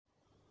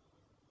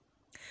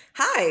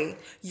Hi,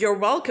 you're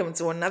welcome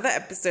to another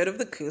episode of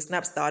the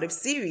CoolSnap Startup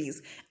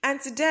series. And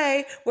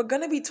today we're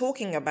going to be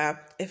talking about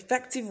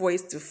effective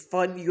ways to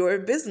fund your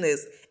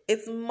business.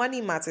 It's Money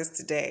Matters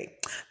today.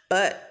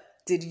 But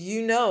did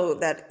you know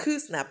that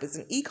CoolSnap is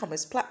an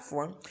e-commerce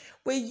platform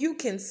where you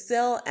can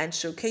sell and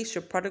showcase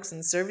your products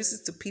and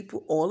services to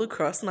people all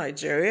across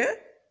Nigeria?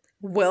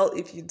 Well,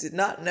 if you did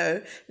not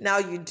know, now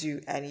you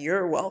do, and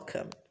you're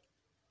welcome.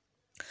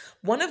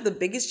 One of the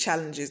biggest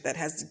challenges that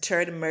has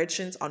deterred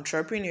merchants,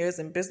 entrepreneurs,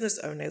 and business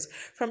owners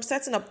from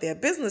setting up their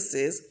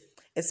businesses,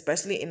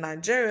 especially in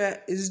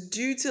Nigeria, is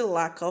due to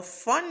lack of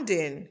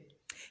funding.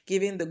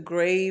 Given the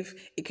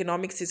grave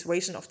economic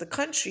situation of the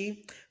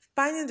country,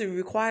 finding the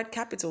required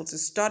capital to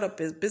start up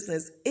a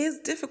business is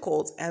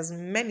difficult as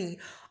many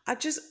are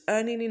just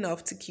earning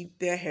enough to keep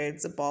their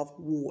heads above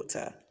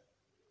water.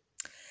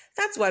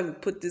 That's why we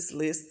put this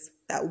list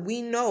that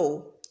we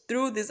know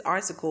through this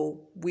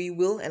article we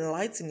will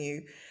enlighten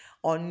you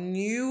on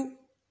new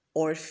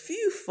or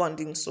few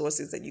funding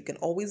sources that you can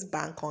always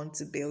bank on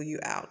to bail you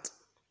out.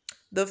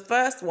 The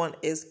first one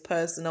is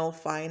personal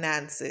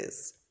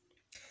finances.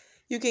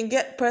 You can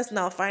get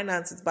personal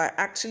finances by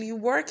actually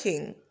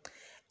working.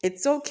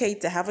 It's okay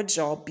to have a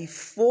job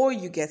before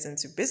you get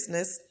into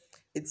business.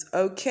 It's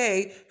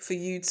okay for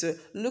you to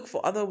look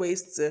for other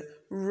ways to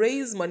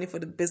raise money for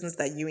the business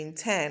that you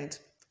intend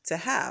to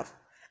have.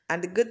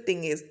 And the good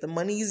thing is the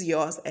money is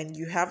yours and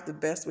you have the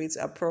best way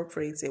to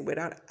appropriate it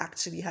without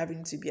actually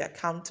having to be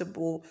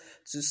accountable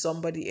to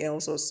somebody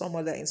else or some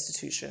other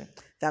institution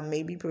that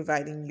may be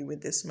providing you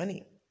with this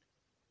money.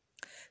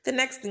 The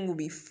next thing will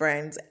be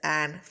friends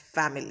and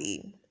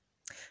family.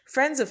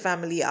 Friends and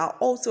family are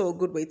also a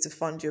good way to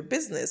fund your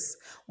business.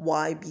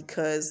 Why?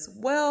 Because,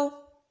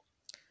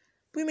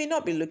 we may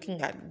not be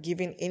looking at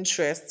giving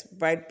interest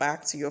right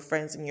back to your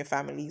friends and your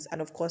families. And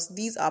of course,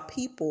 these are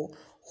people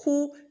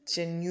who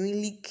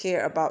genuinely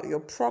care about your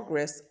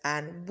progress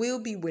and will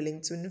be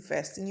willing to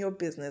invest in your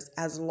business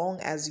as long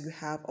as you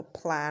have a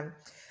plan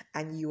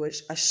and you are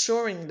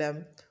assuring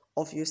them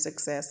of your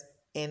success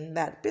in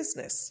that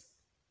business.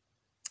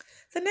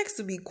 The next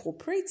will be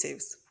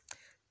cooperatives.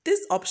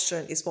 This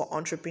option is for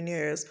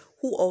entrepreneurs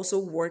who also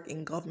work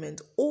in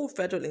government or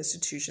federal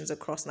institutions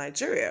across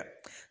Nigeria.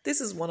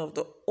 This is one of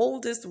the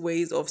oldest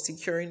ways of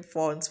securing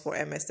funds for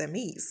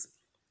MSMEs.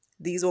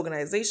 These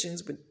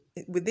organizations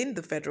within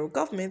the federal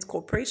government,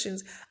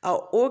 corporations,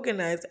 are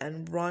organized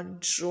and run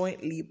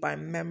jointly by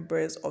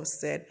members of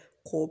said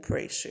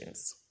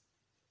corporations.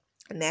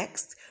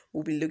 Next,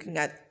 we'll be looking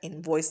at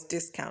invoice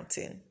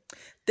discounting.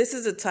 This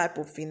is a type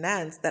of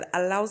finance that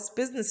allows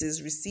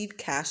businesses receive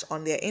cash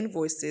on their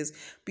invoices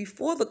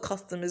before the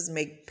customers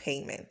make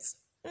payments.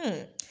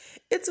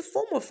 It's a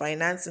form of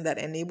financing that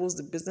enables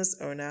the business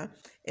owner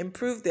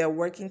improve their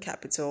working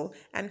capital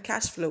and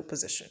cash flow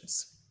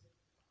positions.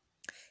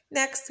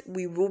 Next,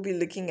 we will be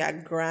looking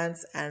at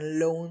grants and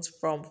loans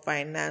from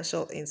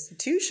financial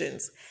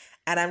institutions.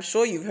 And I'm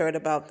sure you've heard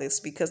about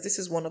this because this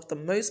is one of the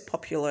most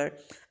popular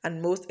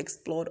and most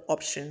explored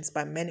options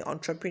by many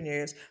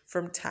entrepreneurs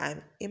from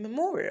time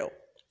immemorial.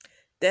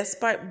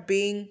 Despite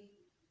being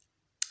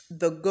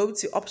the go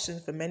to option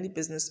for many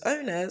business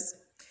owners,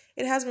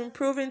 it has been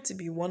proven to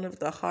be one of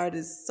the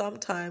hardest,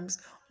 sometimes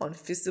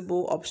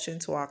unfeasible option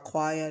to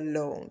acquire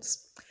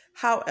loans.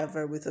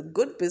 However, with a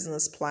good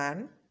business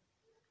plan,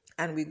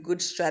 and with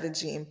good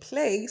strategy in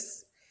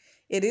place,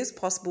 it is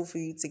possible for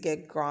you to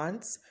get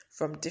grants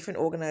from different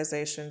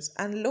organizations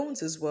and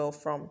loans as well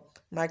from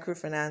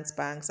microfinance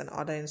banks and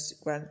other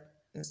grant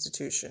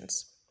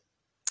institutions.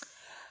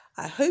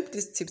 I hope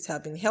these tips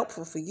have been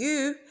helpful for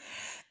you.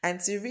 And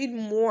to read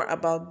more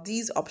about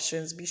these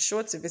options, be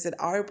sure to visit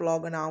our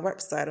blog on our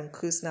website on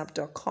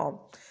coolsnap.com.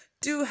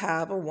 Do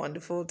have a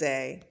wonderful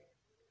day.